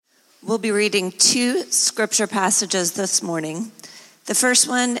We'll be reading two scripture passages this morning. The first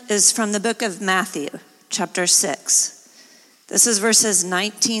one is from the book of Matthew, chapter 6. This is verses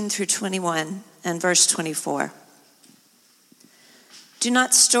 19 through 21 and verse 24. Do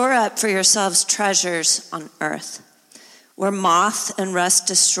not store up for yourselves treasures on earth, where moth and rust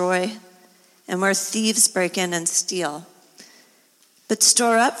destroy, and where thieves break in and steal. But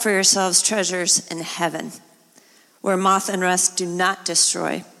store up for yourselves treasures in heaven, where moth and rust do not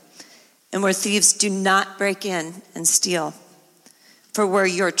destroy, and where thieves do not break in and steal. For where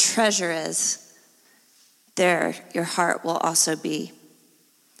your treasure is, there your heart will also be.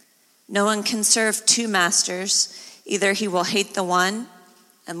 No one can serve two masters. Either he will hate the one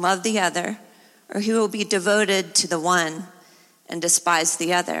and love the other, or he will be devoted to the one and despise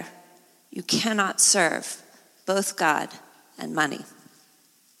the other. You cannot serve both God and money.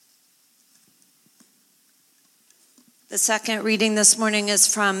 The second reading this morning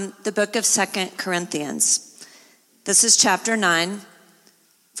is from the book of 2 Corinthians. This is chapter 9,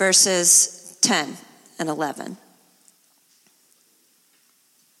 verses 10 and 11.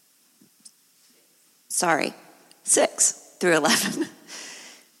 6 through 11.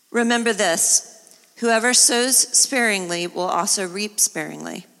 Remember this, whoever sows sparingly will also reap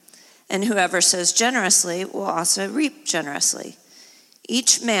sparingly, and whoever sows generously will also reap generously.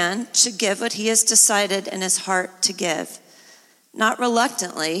 Each man should give what he has decided in his heart to give, not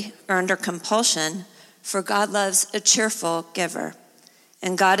reluctantly or under compulsion, for God loves a cheerful giver.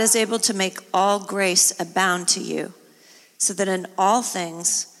 And God is able to make all grace abound to you, so that in all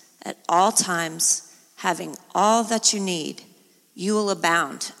things, at all times, having all that you need, you will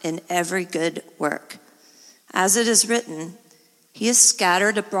abound in every good work. As it is written, he has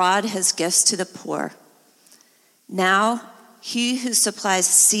scattered abroad his gifts to the poor. Now, he who supplies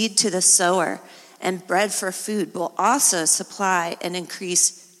seed to the sower and bread for food will also supply and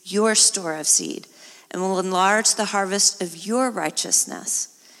increase your store of seed and will enlarge the harvest of your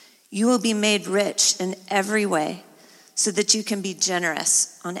righteousness. You will be made rich in every way so that you can be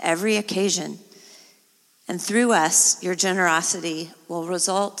generous on every occasion. And through us, your generosity will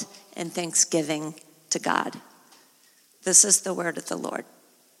result in thanksgiving to God. This is the word of the Lord.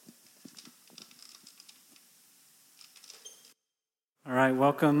 All right,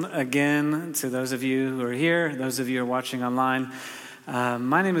 welcome again to those of you who are here, those of you who are watching online.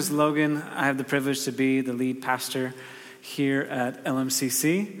 My name is Logan. I have the privilege to be the lead pastor here at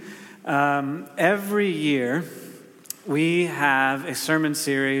LMCC. Every year, we have a sermon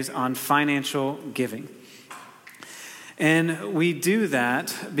series on financial giving. And we do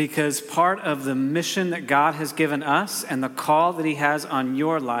that because part of the mission that God has given us and the call that he has on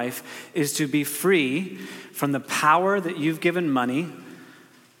your life is to be free from the power that you've given money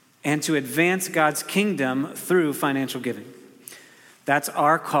and to advance God's kingdom through financial giving. That's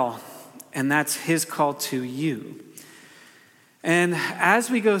our call, and that's his call to you. And as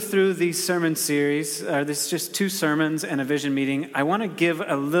we go through these sermon series, this is just 2 sermons and a vision meeting, I want to give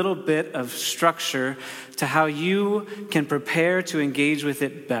a little bit of structure to how you can prepare to engage with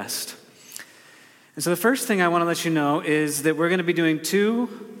it best. And so the first thing I want to let you know is that we're going to be doing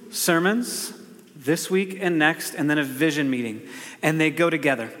 2 sermons this week and next, and then a vision meeting, and they go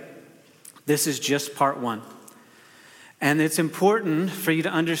together. This is just part 1. And it's important for you to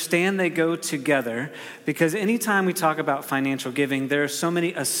understand they go together because anytime we talk about financial giving, there are so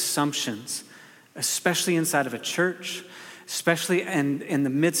many assumptions, especially inside of a church, especially in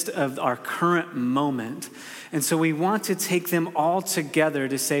the midst of our current moment. And so we want to take them all together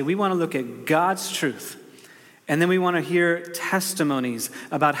to say we want to look at God's truth. And then we want to hear testimonies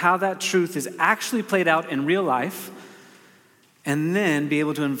about how that truth is actually played out in real life, and then be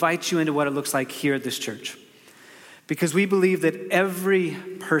able to invite you into what it looks like here at this church. Because we believe that every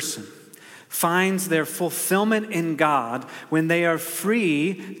person finds their fulfillment in God when they are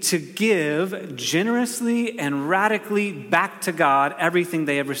free to give generously and radically back to God everything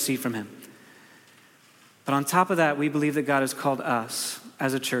they have received from him. But on top of that, we believe that God has called us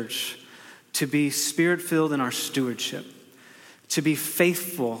as a church to be spirit-filled in our stewardship, to be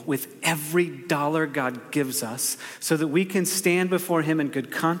faithful with every dollar God gives us so that we can stand before him in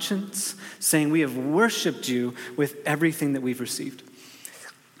good conscience, saying we have worshiped you with everything that we've received.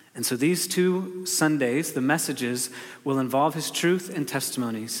 And so these 2 Sundays, the messages will involve his truth and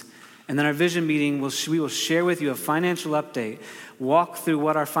testimonies. And then our vision meeting, we will share with you a financial update, walk through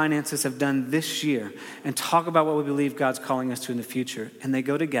what our finances have done this year, and talk about what we believe God's calling us to in the future. And they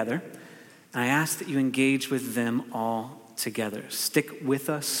go together. And I ask that you engage with them all together. Stick with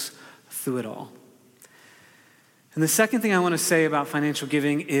us through it all. And the second thing I want to say about financial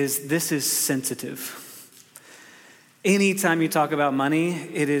giving is this is sensitive. Anytime you talk about money,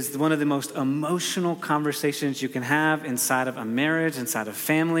 it is one of the most emotional conversations you can have inside of a marriage, inside of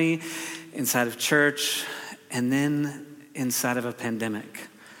family, inside of church, and then inside of a pandemic.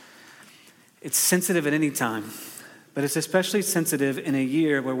 It's sensitive at any time, but it's especially sensitive in a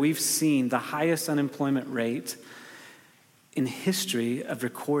year where we've seen the highest unemployment rate in history of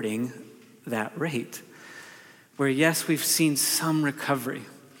recording that rate. Where yes, we've seen some recovery,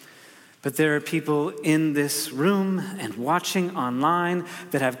 but there are people in this room and watching online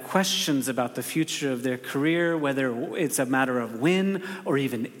that have questions about the future of their career, whether it's a matter of when or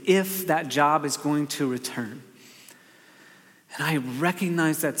even if that job is going to return. And I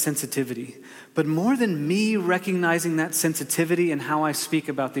recognize that sensitivity. But more than me recognizing that sensitivity and how I speak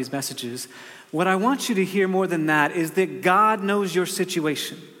about these messages, what I want you to hear more than that is that God knows your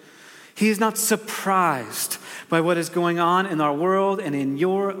situation. He is not surprised by what is going on in our world and in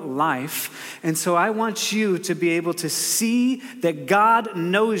your life. And so I want you to be able to see that God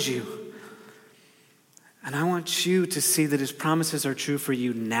knows you. And I want you to see that his promises are true for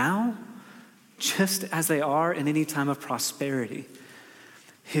you now, just as they are in any time of prosperity.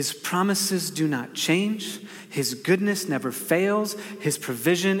 His promises do not change. His goodness never fails. His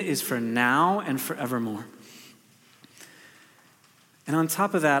provision is for now and forevermore. And on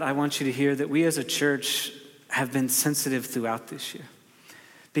top of that, I want you to hear that we as a church have been sensitive throughout this year.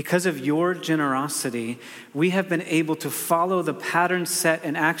 Because of your generosity, we have been able to follow the pattern set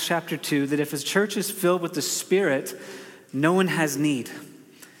in Acts chapter 2 that if a church is filled with the Spirit, no one has need.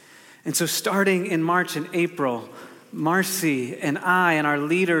 And so starting in March and April, Marcy and I and our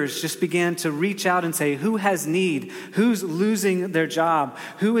leaders just began to reach out and say, who has need? Who's losing their job?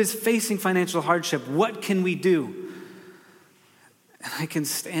 Who is facing financial hardship? What can we do? And I can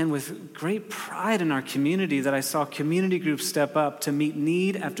stand with great pride in our community that I saw community groups step up to meet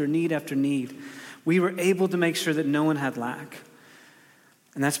need after need after need. We were able to make sure that no one had lack.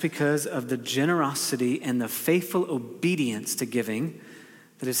 And that's because of the generosity and the faithful obedience to giving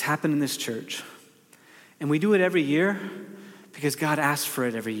that has happened in this church. And we do it every year because God asked for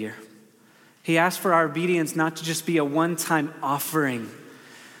it every year. He asked for our obedience not to just be a one-time offering,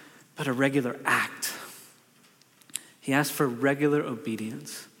 but a regular act. He asked for regular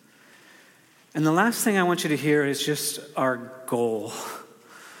obedience. And the last thing I want you to hear is just our goal.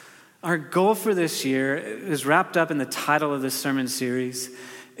 Our goal for this year is wrapped up in the title of this sermon series.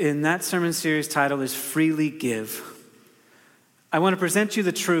 And that sermon series title is Freely Give. I want to present you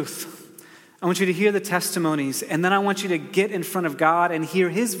the truth. I want you to hear the testimonies. And then I want you to get in front of God and hear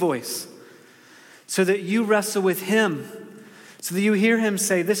his voice so that you wrestle with him. So that you hear him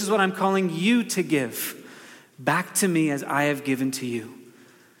say, this is what I'm calling you to give. Back to me as I have given to you.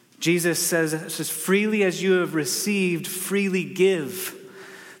 Jesus says, as freely as you have received, freely give.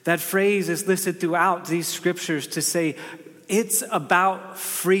 That phrase is listed throughout these scriptures to say it's about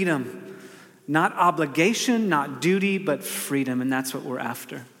freedom. Not obligation, not duty, but freedom. And that's what we're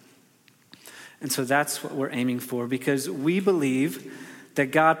after. And so that's what we're aiming for because we believe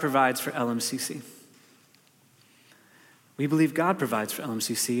that God provides for LMCC. We believe God provides for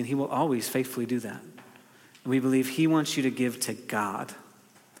LMCC and he will always faithfully do that. And we believe he wants you to give to God.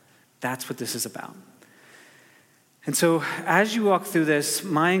 That's what this is about. And so as you walk through this,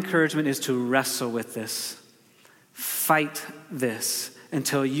 my encouragement is to wrestle with this. Fight this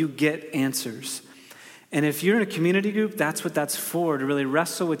until you get answers. And if you're in a community group, that's what that's for, to really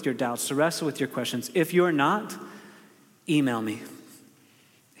wrestle with your doubts, to wrestle with your questions. If you're not, email me.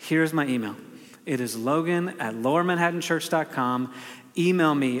 Here's my email. It is logan@lowermanhattanchurch.com.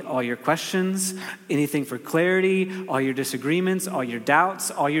 Email me all your questions, anything for clarity, all your disagreements, all your doubts,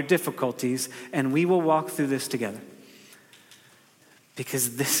 all your difficulties, and we will walk through this together.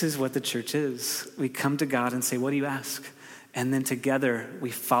 Because this is what the church is. We come to God and say, what do you ask? And then together we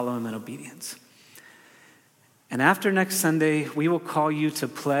follow him in obedience. And after next Sunday, we will call you to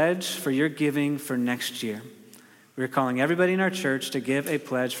pledge for your giving for next year. We're calling everybody in our church to give a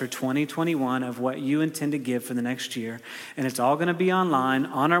pledge for 2021 of what you intend to give for the next year. And it's all going to be online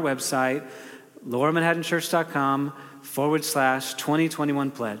on our website,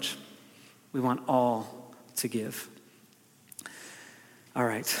 lowermanhattanchurch.com/2021 pledge. We want all to give. All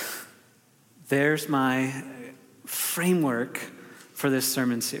right. There's my framework for this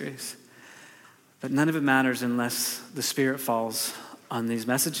sermon series. But none of it matters unless the Spirit falls on these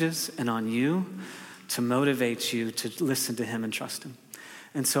messages and on you to motivate you to listen to him and trust him.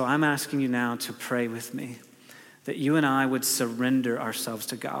 And so I'm asking you now to pray with me that you and I would surrender ourselves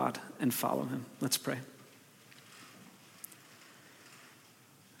to God and follow him. Let's pray.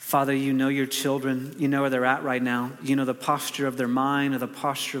 Father, you know your children. You know where they're at right now. You know the posture of their mind or the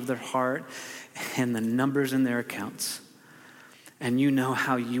posture of their heart and the numbers in their accounts. And you know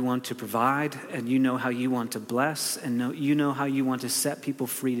how you want to provide, and you know how you want to bless, and you know how you want to set people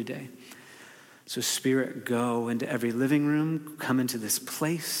free today. So Spirit, go into every living room, come into this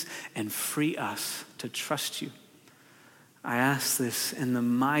place, and free us to trust you. I ask this in the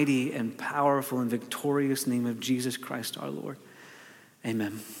mighty and powerful and victorious name of Jesus Christ our Lord.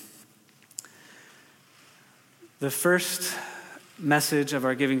 Amen. The first message of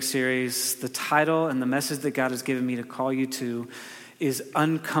our giving series, the title and the message that God has given me to call you to is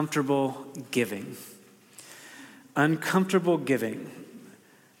uncomfortable giving. Uncomfortable giving.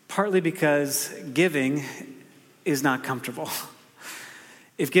 Partly because giving is not comfortable.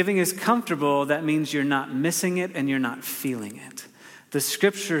 If giving is comfortable, that means you're not missing it and you're not feeling it. The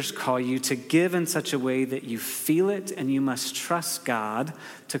scriptures call you to give in such a way that you feel it and you must trust God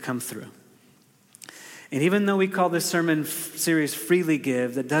to come through. And even though we call this sermon series Freely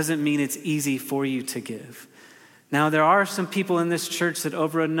Give, that doesn't mean it's easy for you to give. Now, there are some people in this church that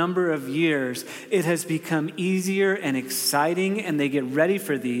over a number of years, it has become easier and exciting, and they get ready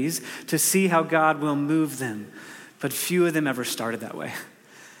for these to see how God will move them. But few of them ever started that way.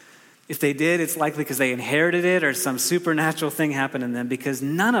 If they did, it's likely because they inherited it or some supernatural thing happened in them, because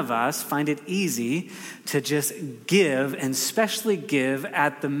none of us find it easy to just give, and especially give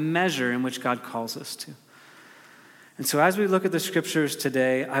at the measure in which God calls us to. And so as we look at the scriptures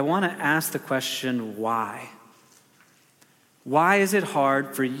today, I want to ask the question, why? Why is it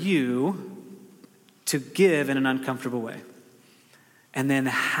hard for you to give in an uncomfortable way? And then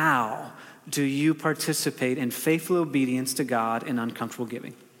how do you participate in faithful obedience to God in uncomfortable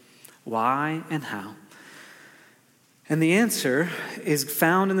giving? Why and how? And the answer is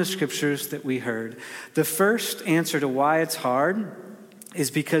found in the scriptures that we heard. The first answer to why it's hard is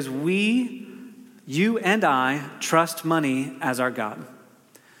because you and I, trust money as our God.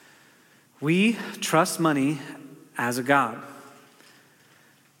 We trust money as a God.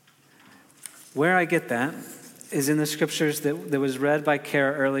 Where I get that is in the scriptures that was read by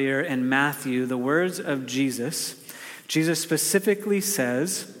Kara earlier in Matthew, the words of Jesus. Jesus specifically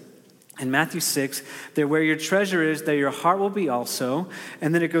says in Matthew 6, that where your treasure is, there your heart will be also.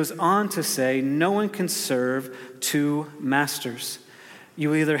 And then it goes on to say, no one can serve two masters. You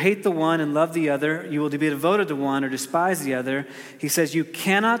will either hate the one and love the other. You will be devoted to one or despise the other. He says you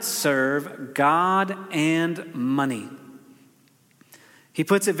cannot serve God and money. He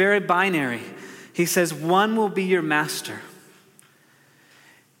puts it very binary. He says one will be your master.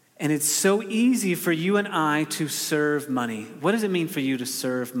 And it's so easy for you and I to serve money. What does it mean for you to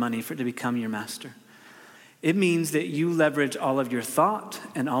serve money, for it to become your master? It means that you leverage all of your thought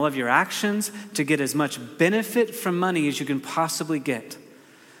and all of your actions to get as much benefit from money as you can possibly get.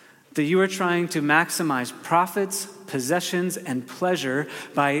 That you are trying to maximize profits, possessions, and pleasure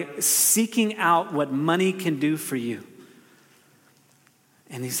by seeking out what money can do for you.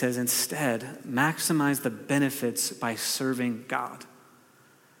 And he says, instead, maximize the benefits by serving God.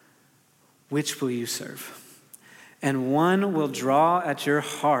 Which will you serve? And one will draw at your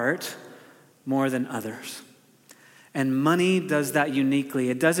heart more than others. And money does that uniquely.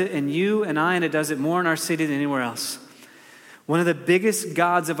 It does it in you and I, and it does it more in our city than anywhere else. One of the biggest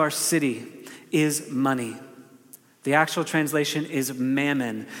gods of our city is money. The actual translation is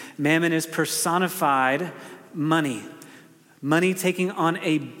mammon. Mammon is personified money. Money taking on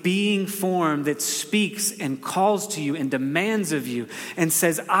a being form that speaks and calls to you and demands of you and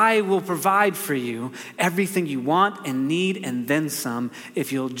says, I will provide for you everything you want and need and then some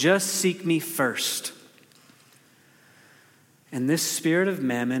if you'll just seek me first. And this spirit of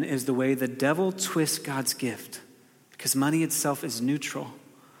mammon is the way the devil twists God's gift, because money itself is neutral.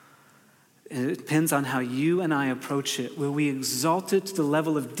 It depends on how you and I approach it. Will we exalt it to the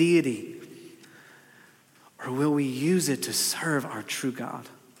level of deity? Or will we use it to serve our true God?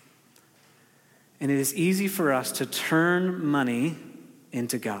 And it is easy for us to turn money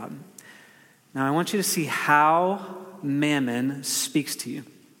into God. Now, I want you to see how mammon speaks to you.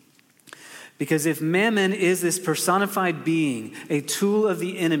 Because if mammon is this personified being, a tool of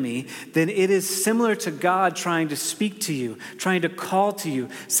the enemy, then it is similar to God trying to speak to you, trying to call to you,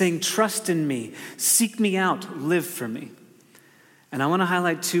 saying, trust in me, seek me out, live for me. And I want to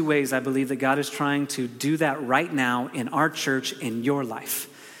highlight two ways I believe that God is trying to do that right now in our church, in your life.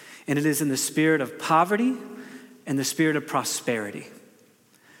 And it is in the spirit of poverty and the spirit of prosperity.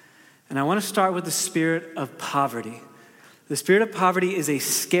 And I want to start with the spirit of poverty. The spirit of poverty is a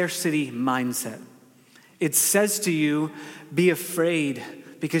scarcity mindset. It says to you, be afraid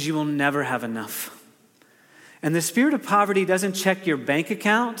because you will never have enough. And the spirit of poverty doesn't check your bank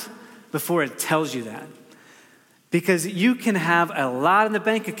account before it tells you that. Because you can have a lot in the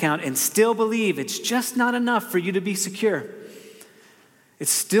bank account and still believe it's just not enough for you to be secure.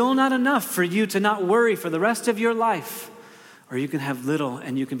 It's still not enough for you to not worry for the rest of your life. Or you can have little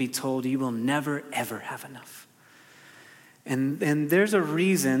and you can be told you will never, ever have enough. And there's a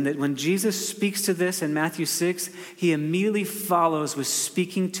reason that when Jesus speaks to this in Matthew 6, he immediately follows with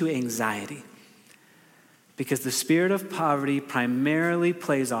speaking to anxiety. Because the spirit of poverty primarily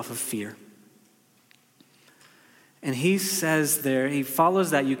plays off of fear. And he says there, he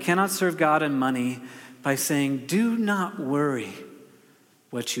follows that you cannot serve God and money by saying, do not worry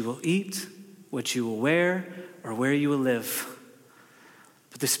what you will eat, what you will wear, or where you will live.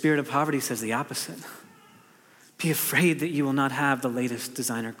 But the spirit of poverty says the opposite. Be afraid that you will not have the latest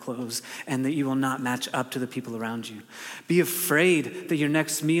designer clothes and that you will not match up to the people around you. Be afraid that your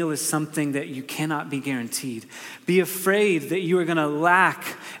next meal is something that you cannot be guaranteed. Be afraid that you are going to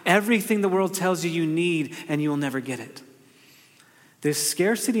lack everything the world tells you need and you will never get it. This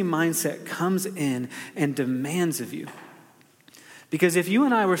scarcity mindset comes in and demands of you. Because if you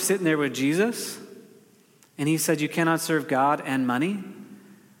and I were sitting there with Jesus and he said you cannot serve God and money,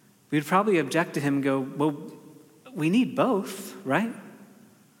 we'd probably object to him and go, well, we need both, right?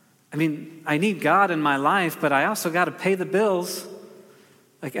 I mean, I need God in my life, but I also got to pay the bills.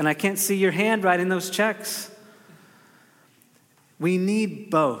 And I can't see your hand writing those checks. We need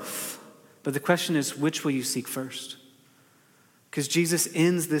both. But the question is, which will you seek first? Because Jesus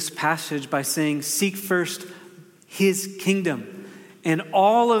ends this passage by saying, seek first his kingdom, and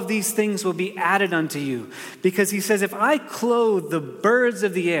all of these things will be added unto you. Because he says, if I clothe the birds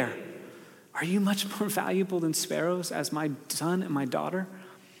of the air, are you much more valuable than sparrows as my son and my daughter?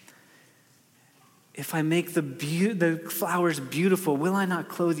 If I make the flowers beautiful, will I not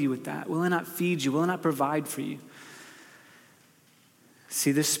clothe you with that? Will I not feed you? Will I not provide for you?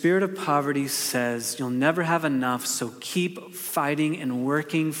 See, the spirit of poverty says you'll never have enough, so keep fighting and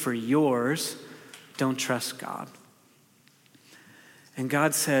working for yours. Don't trust God. And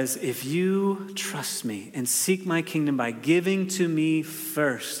God says, if you trust me and seek my kingdom by giving to me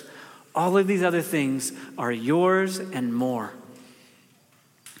first, all of these other things are yours and more.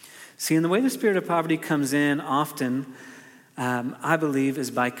 See, and the way the spirit of poverty comes in often, I believe,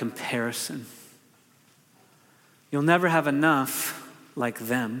 is by comparison. You'll never have enough like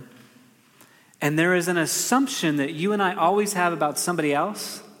them. And there is an assumption that you and I always have about somebody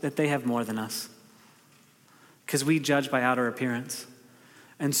else that they have more than us. Because we judge by outer appearance.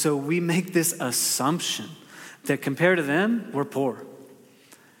 And so we make this assumption that compared to them, we're poor.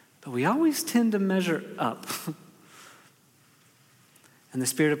 But we always tend to measure up. And the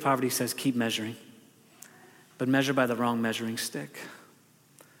spirit of poverty says, keep measuring. But measure by the wrong measuring stick.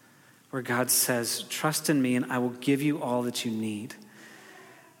 Where God says, trust in me and I will give you all that you need.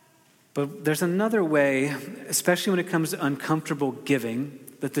 But there's another way, especially when it comes to uncomfortable giving,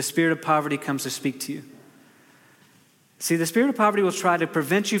 that the spirit of poverty comes to speak to you. See, the spirit of poverty will try to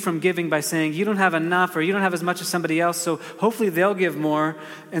prevent you from giving by saying you don't have enough or you don't have as much as somebody else, so hopefully they'll give more,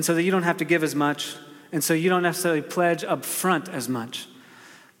 and so that you don't have to give as much, and so you don't necessarily pledge up front as much.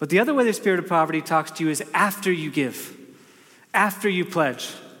 But the other way the spirit of poverty talks to you is after you give, after you pledge.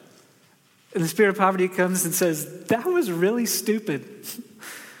 And the spirit of poverty comes and says, that was really stupid.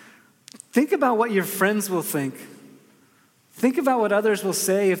 Think about what your friends will think. Think about what others will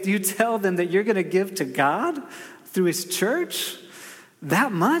say if you tell them that you're going to give to God through his church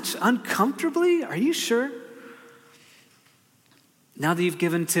that much uncomfortably? Are you sure? Now that you've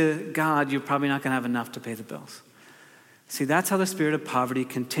given to God, you're probably not going to have enough to pay the bills. See, that's how the spirit of poverty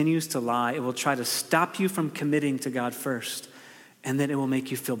continues to lie. It will try to stop you from committing to God first, and then it will make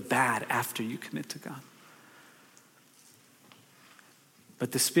you feel bad after you commit to God.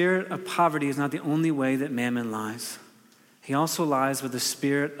 But the spirit of poverty is not the only way that mammon lies. He also lies with the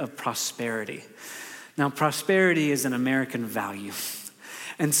spirit of prosperity. Now, prosperity is an American value.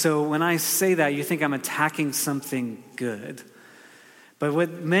 And so when I say that, you think I'm attacking something good. But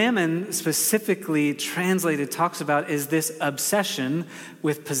what mammon specifically translated talks about is this obsession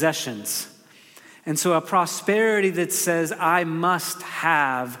with possessions. And so a prosperity that says, I must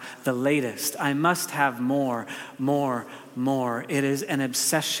have the latest. I must have more. It is an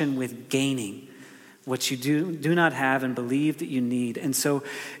obsession with gaining what you do not have and believe that you need. And so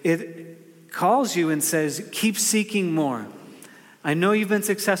it calls you and says, keep seeking more. I know you've been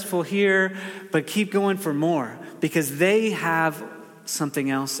successful here, but keep going for more because they have something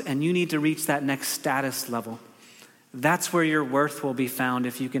else and you need to reach that next status level. That's where your worth will be found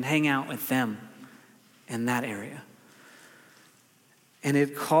if you can hang out with them in that area. And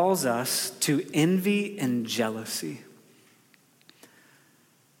it calls us to envy and jealousy.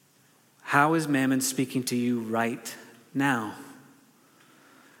 How is Mammon speaking to you right now?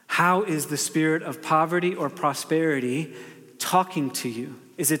 How is the spirit of poverty or prosperity talking to you?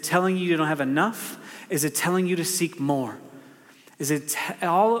 Is it telling you don't have enough? Is it telling you to seek more? Is it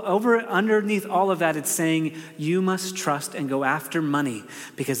underneath all of that, it's saying you must trust and go after money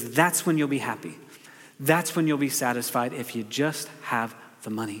because that's when you'll be happy. That's when you'll be satisfied if you just have the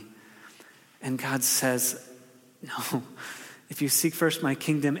money. And God says, no, if you seek first my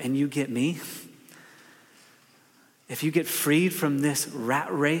kingdom and you get me, if you get freed from this rat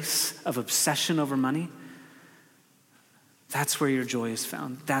race of obsession over money, that's where your joy is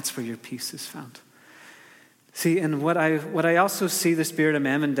found. That's where your peace is found. See, and what I also see the spirit of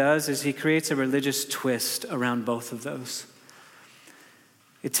Mammon does is he creates a religious twist around both of those.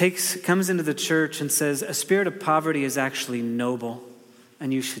 It comes into the church and says a spirit of poverty is actually noble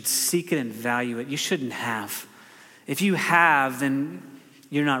and you should seek it and value it. You shouldn't have. If you have, then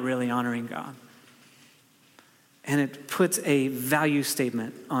you're not really honoring God. And it puts a value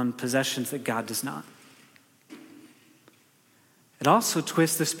statement on possessions that God does not. It also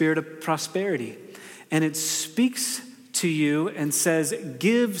twists the spirit of prosperity. And it speaks to you and says,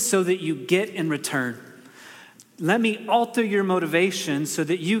 give so that you get in return. Let me alter your motivation so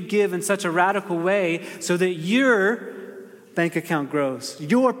that you give in such a radical way so that your bank account grows,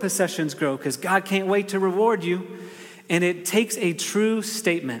 your possessions grow, because God can't wait to reward you. And it takes a true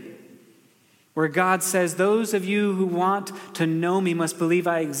statement where God says, those of you who want to know me must believe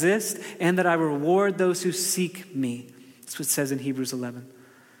I exist and that I reward those who seek me. That's what it says in Hebrews 11.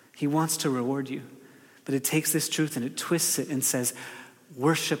 He wants to reward you. But it takes this truth and it twists it and says,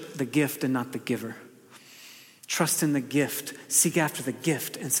 worship the gift and not the giver. Trust in the gift. Seek after the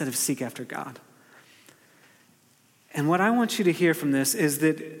gift instead of seek after God. And what I want you to hear from this is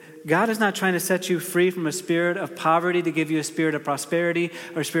that God is not trying to set you free from a spirit of poverty to give you a spirit of prosperity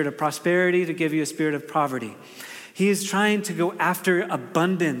or a spirit of prosperity to give you a spirit of poverty. He is trying to go after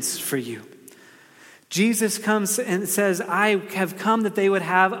abundance for you. Jesus comes and says, I have come that they would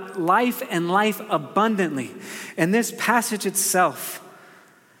have life and life abundantly. And this passage itself,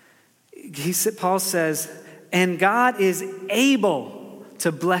 Paul says, and God is able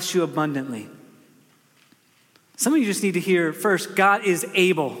to bless you abundantly. Some of you just need to hear first, God is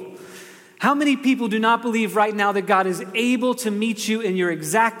able. How many people do not believe right now that God is able to meet you in your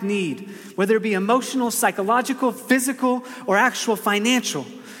exact need, whether it be emotional, psychological, physical, or actual financial?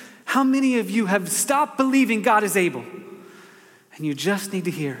 How many of you have stopped believing God is able? And you just need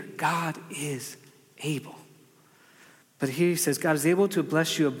to hear, God is able. But here he says, God is able to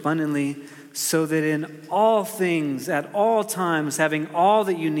bless you abundantly so that in all things, at all times, having all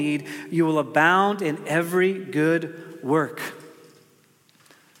that you need, you will abound in every good work.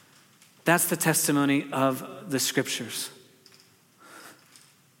 That's the testimony of the scriptures.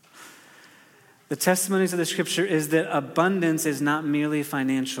 The testimonies of the scripture is that abundance is not merely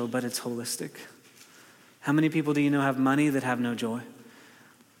financial, but it's holistic. How many people do you know have money that have no joy?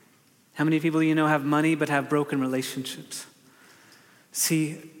 How many people do you know have money but have broken relationships?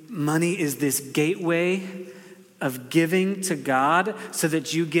 See, money is this gateway of giving to God so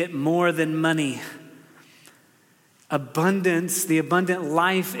that you get more than money. Abundance, the abundant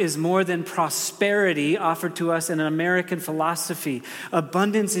life, is more than prosperity offered to us in an American philosophy.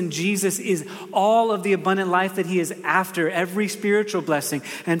 Abundance in Jesus is all of the abundant life that he is after, every spiritual blessing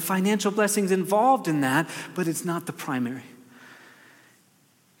and financial blessings involved in that, but it's not the primary.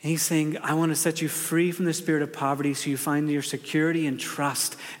 He's saying, I want to set you free from the spirit of poverty so you find your security and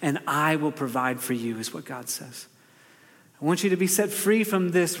trust, and I will provide for you, is what God says. I want you to be set free from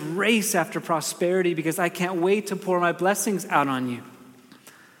this race after prosperity because I can't wait to pour my blessings out on you.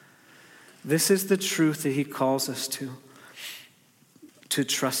 This is the truth that he calls us to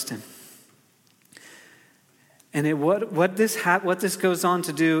trust him. And what this goes on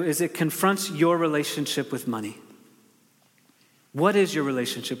to do is it confronts your relationship with money. What is your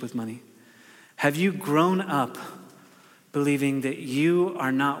relationship with money? Have you grown up believing that you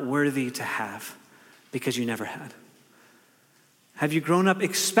are not worthy to have because you never had? Have you grown up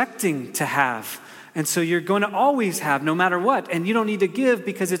expecting to have? And so you're going to always have no matter what. And you don't need to give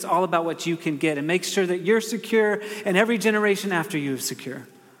because it's all about what you can get. And make sure that you're secure and every generation after you is secure.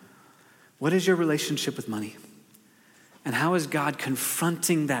 What is your relationship with money? And how is God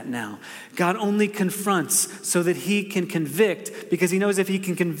confronting that now? God only confronts so that he can convict, because he knows if he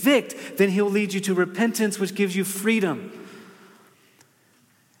can convict, then he'll lead you to repentance, which gives you freedom.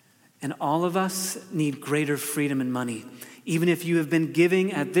 And all of us need greater freedom in money. Even if you have been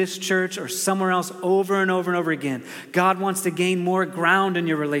giving at this church or somewhere else over and over and over again, God wants to gain more ground in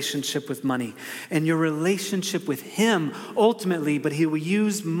your relationship with money and your relationship with him ultimately, but he will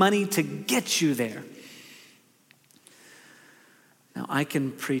use money to get you there. Now, I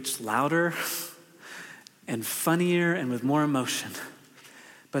can preach louder and funnier and with more emotion,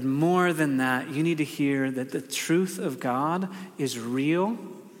 but more than that, you need to hear that the truth of God is real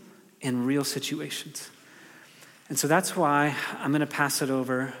in real situations. And so that's why I'm going to pass it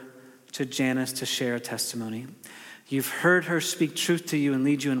over to Janice to share a testimony. You've heard her speak truth to you and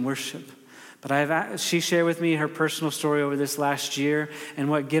lead you in worship. But she shared with me her personal story over this last year and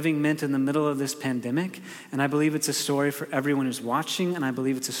what giving meant in the middle of this pandemic. And I believe it's a story for everyone who's watching, and I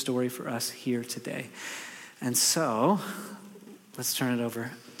believe it's a story for us here today. And so let's turn it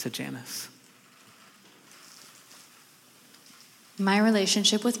over to Janice. My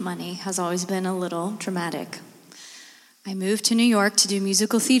relationship with money has always been a little dramatic. I moved to New York to do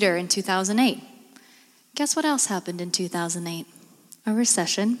musical theater in 2008. Guess what else happened in 2008? A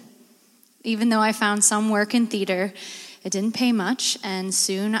recession. Even though I found some work in theater, it didn't pay much, and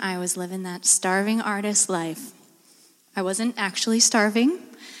soon I was living that starving artist life. I wasn't actually starving,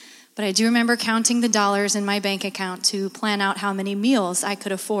 but I do remember counting the dollars in my bank account to plan out how many meals I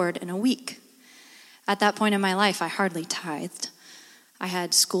could afford in a week. At that point in my life, I hardly tithed. I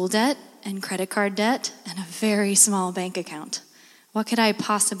had school debt and credit card debt and a very small bank account. What could I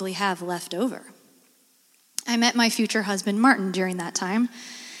possibly have left over? I met my future husband, Martin, during that time.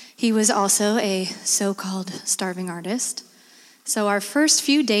 He was also a so-called starving artist. So our first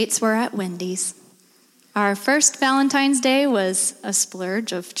few dates were at Wendy's. Our first Valentine's Day was a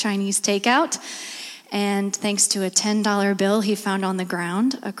splurge of Chinese takeout. And thanks to a $10 bill he found on the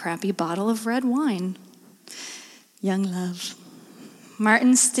ground, a crappy bottle of red wine. Young love.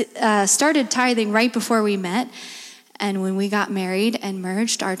 Martin started tithing right before we met, and when we got married and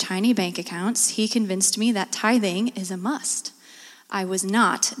merged our tiny bank accounts, he convinced me that tithing is a must. I was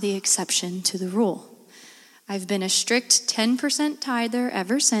not the exception to the rule. I've been a strict 10% tither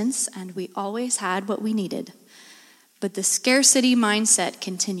ever since, and we always had what we needed. But the scarcity mindset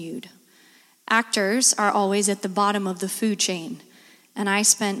continued. Actors are always at the bottom of the food chain. And I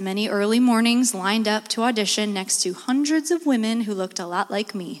spent many early mornings lined up to audition next to hundreds of women who looked a lot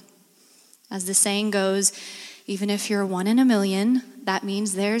like me. As the saying goes, even if you're 1 in a million, that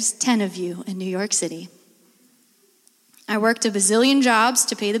means there's 10 of you in New York City. I worked a bazillion jobs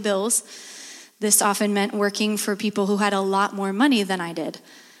to pay the bills. This often meant working for people who had a lot more money than I did.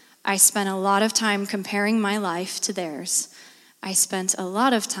 I spent a lot of time comparing my life to theirs. I spent a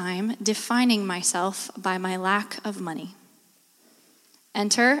lot of time defining myself by my lack of money.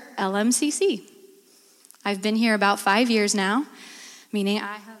 Enter LMCC. I've been here about 5 years now, meaning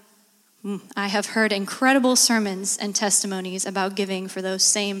I have heard incredible sermons and testimonies about giving for those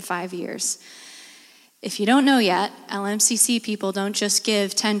same 5 years. If you don't know yet, LMCC people don't just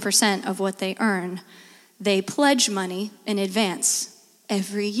give 10% of what they earn. They pledge money in advance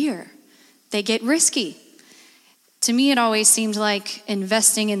every year. They get risky. To me, it always seemed like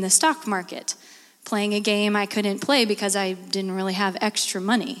investing in the stock market, playing a game I couldn't play because I didn't really have extra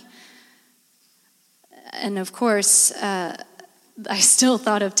money. And of course, I still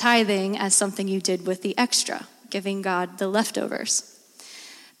thought of tithing as something you did with the extra, giving God the leftovers.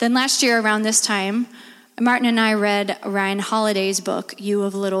 Then last year around this time, Martin and I read Ryan Holiday's book, You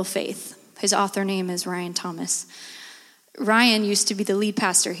of Little Faith. His author name is Ryan Thomas. Ryan used to be the lead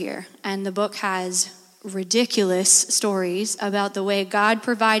pastor here, and the book has ridiculous stories about the way God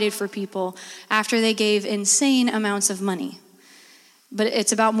provided for people after they gave insane amounts of money. But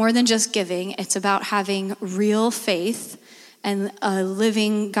it's about more than just giving. It's about having real faith and a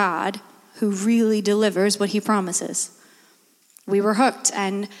living God who really delivers what he promises. We were hooked,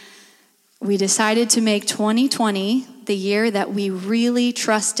 and we decided to make 2020 the year that we really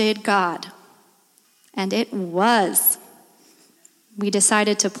trusted God. And it was. We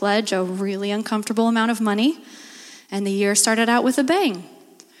decided to pledge a really uncomfortable amount of money, and the year started out with a bang.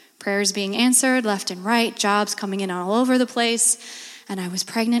 Prayers being answered left and right, jobs coming in all over the place, and I was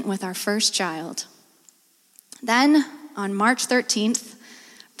pregnant with our first child. Then, on March 13th,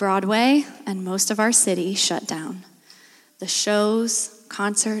 Broadway and most of our city shut down. The shows,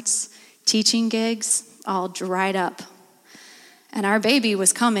 concerts, teaching gigs all dried up. And our baby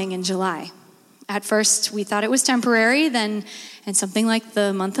was coming in July. At first, we thought it was temporary. Then, in something like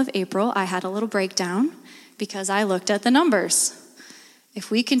the month of April, I had a little breakdown because I looked at the numbers.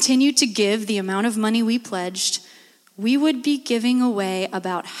 If we continued to give the amount of money we pledged, we would be giving away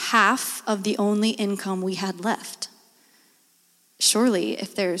about half of the only income we had left. Surely,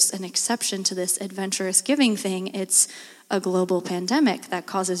 if there's an exception to this adventurous giving thing, it's a global pandemic that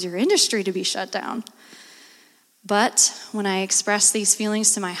causes your industry to be shut down. But when I expressed these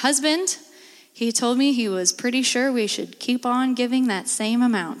feelings to my husband, he told me he was pretty sure we should keep on giving that same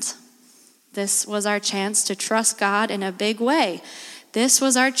amount. This was our chance to trust God in a big way. This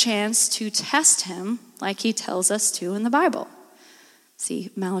was our chance to test him like he tells us to in the Bible. See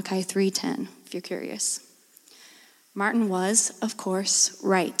Malachi 3:10, if you're curious. Martin was, of course,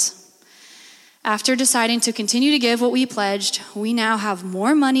 right. After deciding to continue to give what we pledged, we now have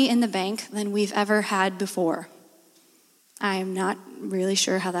more money in the bank than we've ever had before. I am not really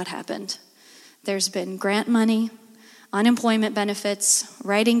sure how that happened. There's been grant money, unemployment benefits,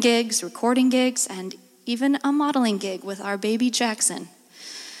 writing gigs, recording gigs, and even a modeling gig with our baby Jackson.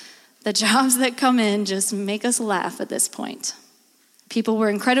 The jobs that come in just make us laugh at this point. People were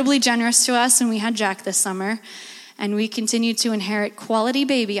incredibly generous to us when we had Jack this summer, and we continue to inherit quality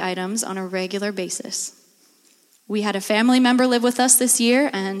baby items on a regular basis. We had a family member live with us this year,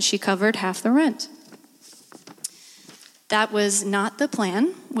 and she covered half the rent. That was not the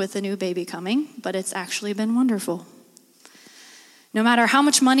plan with the new baby coming, but it's actually been wonderful. No matter how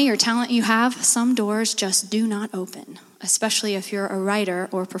much money or talent you have, some doors just do not open, especially if you're a writer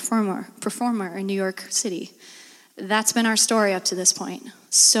or performer in New York City. That's been our story up to this point.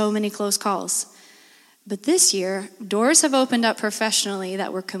 So many close calls. But this year, doors have opened up professionally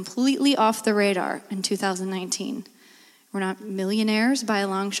that were completely off the radar in 2019. We're not millionaires by a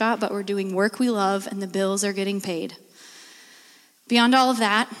long shot, but we're doing work we love and the bills are getting paid. Beyond all of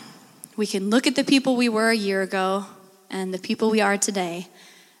that, we can look at the people we were a year ago and the people we are today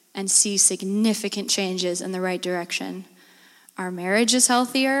and see significant changes in the right direction. Our marriage is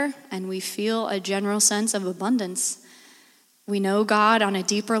healthier and we feel a general sense of abundance. We know God on a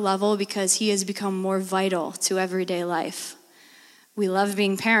deeper level because he has become more vital to everyday life. We love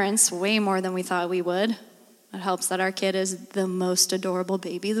being parents way more than we thought we would. It helps that our kid is the most adorable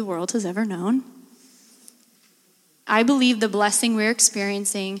baby the world has ever known. I believe the blessing we're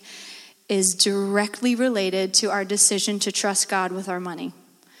experiencing is directly related to our decision to trust God with our money.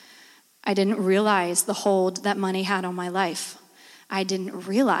 I didn't realize the hold that money had on my life. I didn't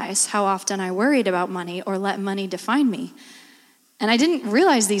realize how often I worried about money or let money define me. And I didn't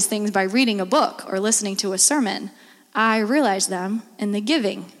realize these things by reading a book or listening to a sermon. I realized them in the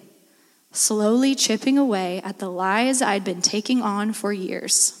giving, slowly chipping away at the lies I'd been taking on for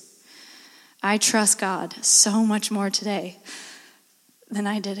years. I trust God so much more today than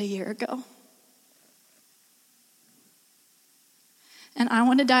I did a year ago. And I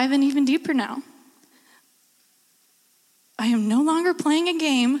want to dive in even deeper now. I am no longer playing a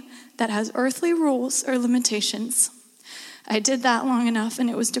game that has earthly rules or limitations. I did that long enough and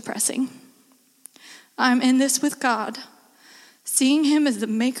it was depressing. I'm in this with God, seeing him as the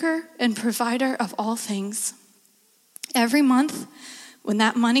maker and provider of all things. Every month, when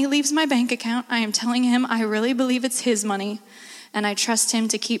that money leaves my bank account, I am telling him I really believe it's his money and I trust him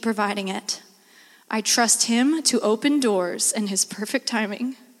to keep providing it. I trust him to open doors in his perfect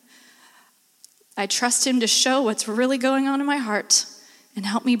timing. I trust him to show what's really going on in my heart and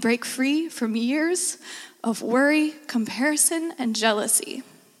help me break free from years of worry, comparison, and jealousy.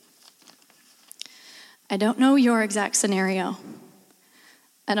 I don't know your exact scenario.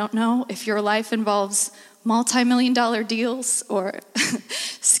 I don't know if your life involves multi-million-dollar deals or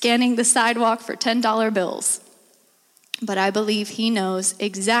scanning the sidewalk for $10 bills. But I believe he knows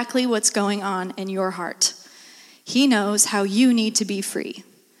exactly what's going on in your heart. He knows how you need to be free.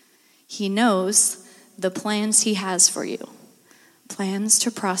 He knows the plans he has for you. Plans to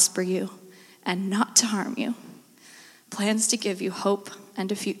prosper you and not to harm you. Plans to give you hope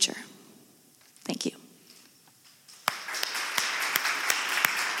and a future. Thank you.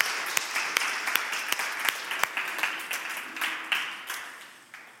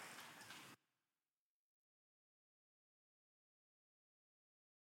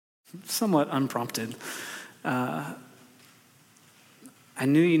 Somewhat unprompted. I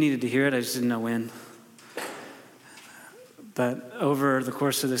knew you needed to hear it, I just didn't know when. But over the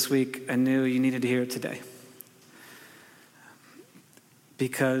course of this week, I knew you needed to hear it today.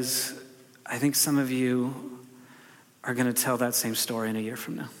 Because I think some of you are going to tell that same story in a year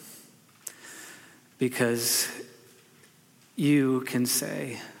from now. Because you can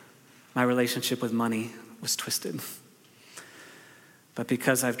say, my relationship with money was twisted. But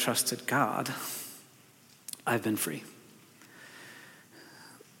because I've trusted God, I've been free.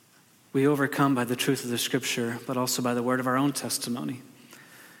 We overcome by the truth of the scripture, but also by the word of our own testimony.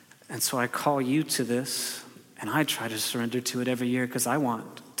 And so I call you to this, and I try to surrender to it every year because I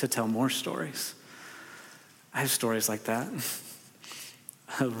want to tell more stories. I have stories like that.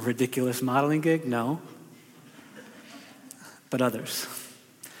 A ridiculous modeling gig? No. But others.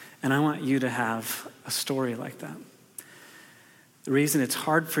 And I want you to have a story like that. The reason it's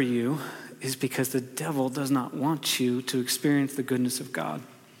hard for you is because the devil does not want you to experience the goodness of God.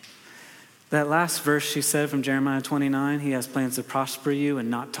 That last verse she said from Jeremiah 29, he has plans to prosper you and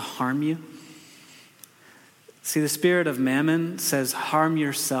not to harm you. See, the spirit of mammon says harm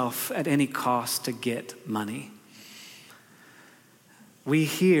yourself at any cost to get money. We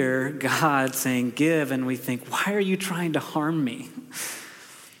hear God saying give, and we think, why are you trying to harm me?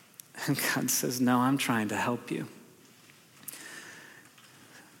 And God says, no, I'm trying to help you.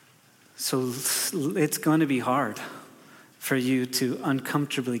 So it's going to be hard for you to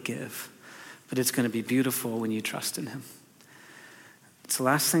uncomfortably give, but it's going to be beautiful when you trust in him. So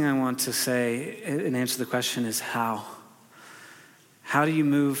the last thing I want to say and answer the question is how? How do you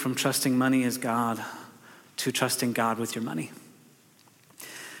move from trusting money as God to trusting God with your money?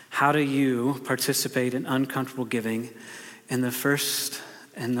 How do you participate in uncomfortable giving? And the first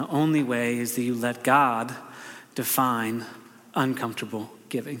and the only way is that you let God define uncomfortable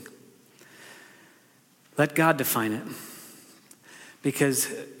giving. Let God define it. Because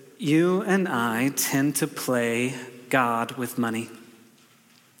you and I tend to play God with money.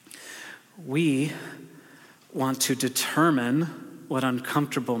 We want to determine what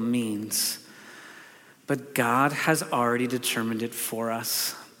uncomfortable means. But God has already determined it for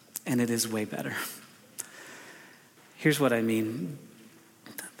us, and it is way better. Here's what I mean.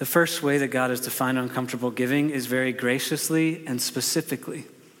 The first way that God has defined uncomfortable giving is very graciously and specifically.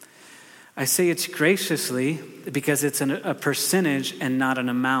 I say it's graciously because it's a percentage and not an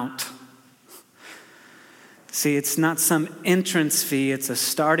amount. See, it's not some entrance fee, it's a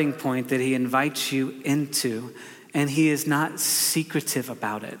starting point that he invites you into, and he is not secretive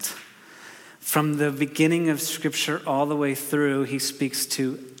about it. From the beginning of Scripture all the way through, he speaks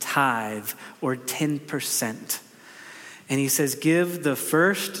to tithe or 10%. And he says, give the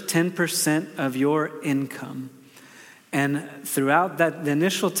first 10% of your income. And throughout the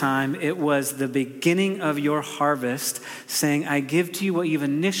initial time, it was the beginning of your harvest, saying, I give to you what you've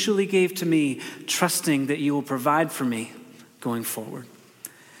initially gave to me, trusting that you will provide for me going forward.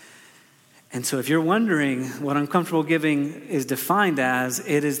 And so if you're wondering what uncomfortable giving is defined as,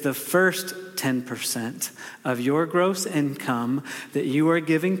 it is the first 10% of your gross income that you are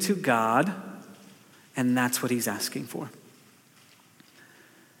giving to God, and that's what he's asking for.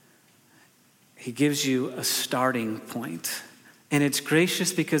 He gives you a starting point. And it's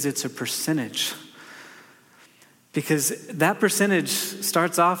gracious because it's a percentage. Because that percentage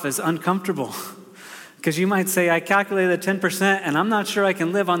starts off as uncomfortable. Because you might say, I calculated 10% and I'm not sure I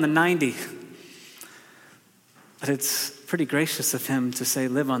can live on the 90. But it's pretty gracious of him to say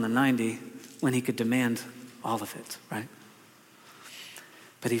live on the 90 when he could demand all of it, right?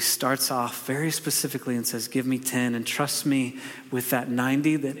 But he starts off very specifically and says, give me 10 and trust me with that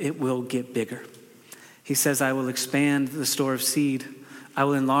 90 that it will get bigger. He says, I will expand the store of seed. I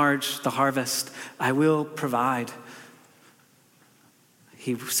will enlarge the harvest. I will provide.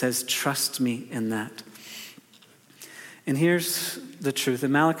 He says, trust me in that. And here's the truth.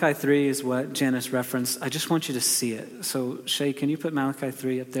 And Malachi 3 is what Janice referenced. I just want you to see it. So Shay, can you put Malachi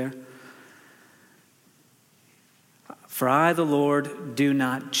 3 up there? For I, the Lord, do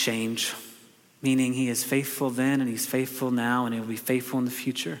not change. Meaning he is faithful then and he's faithful now and he will be faithful in the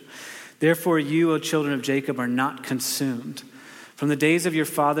future. Therefore you, O children of Jacob, are not consumed. From the days of your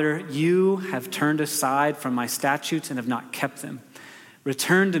father, you have turned aside from my statutes and have not kept them.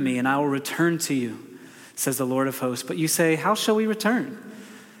 Return to me and I will return to you, says the Lord of hosts. But you say, how shall we return?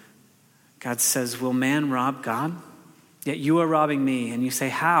 God says, will man rob God? Yet you are robbing me. And you say,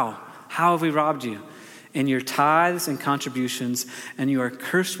 how? How have we robbed you? In your tithes and contributions, and you are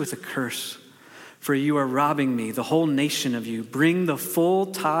cursed with a curse. For you are robbing me, the whole nation of you. Bring the full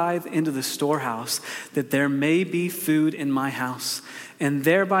tithe into the storehouse, that there may be food in my house. And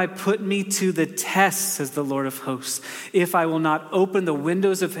thereby put me to the test, says the Lord of hosts, if I will not open the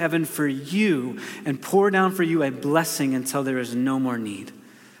windows of heaven for you and pour down for you a blessing until there is no more need.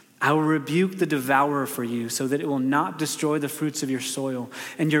 I will rebuke the devourer for you so that it will not destroy the fruits of your soil.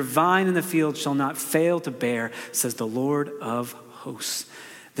 And your vine in the field shall not fail to bear, says the Lord of hosts.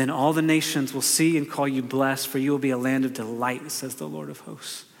 Then all the nations will see and call you blessed, for you will be a land of delight, says the Lord of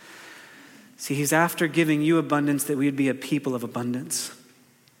hosts. See, he's after giving you abundance that we would be a people of abundance.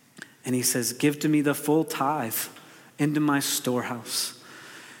 And he says, give to me the full tithe into my storehouse.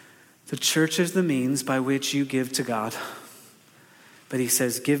 The church is the means by which you give to God. But he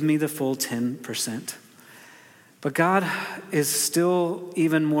says, give me the full 10%. But God is still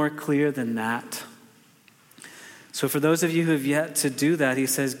even more clear than that. So for those of you who have yet to do that, he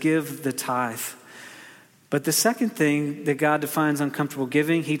says, give the tithe. But the second thing that God defines uncomfortable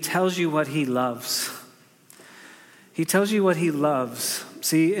giving, he tells you what he loves. He tells you what he loves.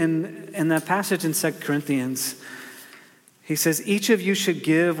 See, in that passage in 2 Corinthians, he says, each of you should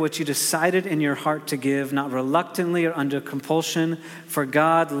give what you decided in your heart to give, not reluctantly or under compulsion, for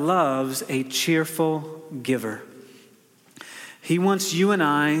God loves a cheerful giver. He wants you and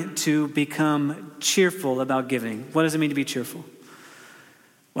I to become cheerful about giving. What does it mean to be cheerful?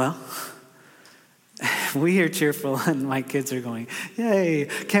 Well, we are cheerful and my kids are going, yay,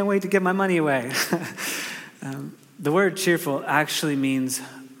 can't wait to give my money away. The word cheerful actually means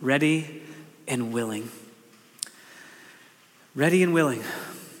ready and willing. Ready and willing.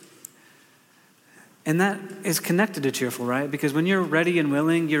 And that is connected to cheerful, right? Because when you're ready and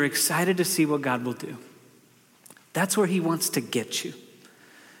willing, you're excited to see what God will do. That's where he wants to get you.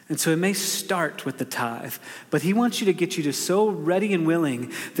 And so it may start with the tithe, but he wants you to get you to so ready and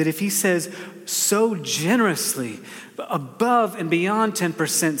willing that if he says so generously, above and beyond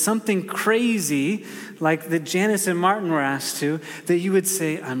 10%, something crazy like that Janice and Martin were asked to, that you would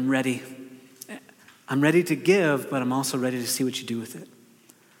say, I'm ready. I'm ready to give, but I'm also ready to see what you do with it.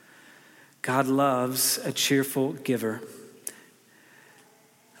 God loves a cheerful giver.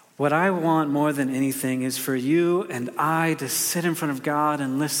 What I want more than anything is for you and I to sit in front of God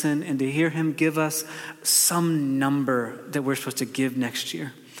and listen and to hear him give us some number that we're supposed to give next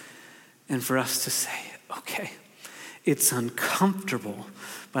year. And for us to say, okay, it's uncomfortable,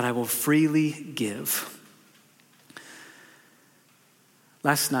 but I will freely give.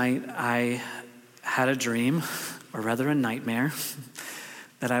 Last night, I had a dream, or rather a nightmare,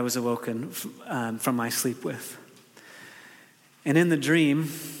 that I was awoken from my sleep with. And in the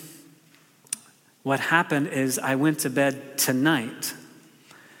dream, what happened is I went to bed tonight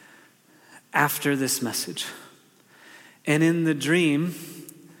after this message. And in the dream,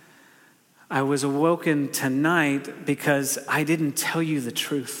 I was awoken tonight because I didn't tell you the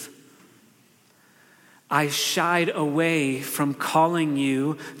truth. I shied away from calling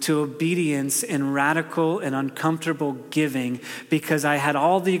you to obedience in radical and uncomfortable giving because I had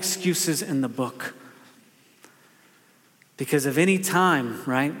all the excuses in the book. Because of any time,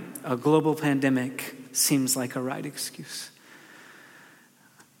 right, a global pandemic seems like a right excuse.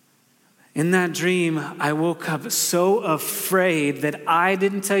 In that dream, I woke up so afraid that I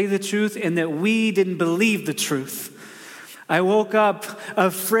didn't tell you the truth and that we didn't believe the truth. I woke up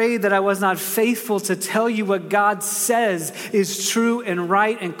afraid that I was not faithful to tell you what God says is true and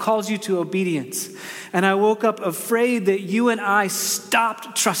right and calls you to obedience. And I woke up afraid that you and I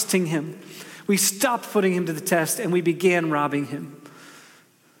stopped trusting him. We stopped putting him to the test and we began robbing him.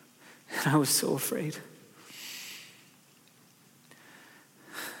 And I was so afraid.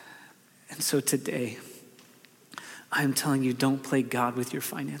 And so today, I'm telling you, don't play God with your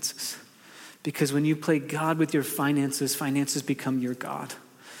finances. Because when you play God with your finances, finances become your God.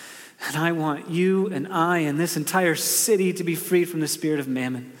 And I want you and I and this entire city to be freed from the spirit of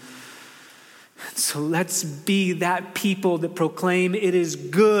mammon. And so let's be that people that proclaim it is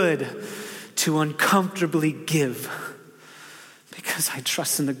good to uncomfortably give. Because I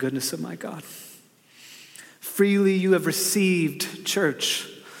trust in the goodness of my God. Freely you have received, church.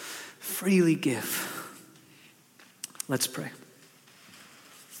 Freely give. Let's pray.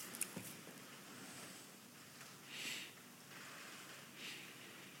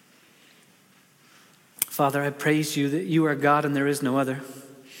 Father, I praise you that you are God and there is no other.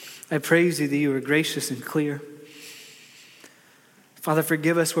 I praise you that you are gracious and clear. Father,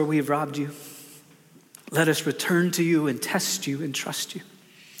 forgive us where we have robbed you. Let us return to you and test you and trust you.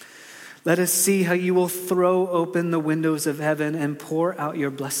 Let us see how you will throw open the windows of heaven and pour out your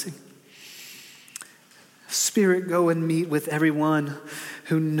blessing. Spirit, go and meet with everyone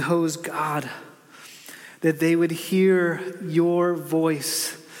who knows God, that they would hear your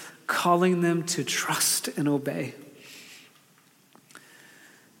voice calling them to trust and obey.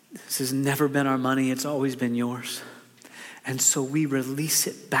 This has never been our money, it's always been yours. And so we release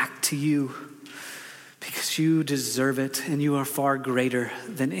it back to you because you deserve it and you are far greater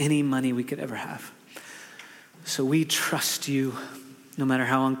than any money we could ever have. So we trust you no matter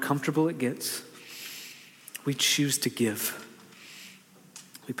how uncomfortable it gets. We choose to give.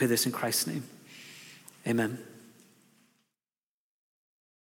 We pray this in Christ's name. Amen.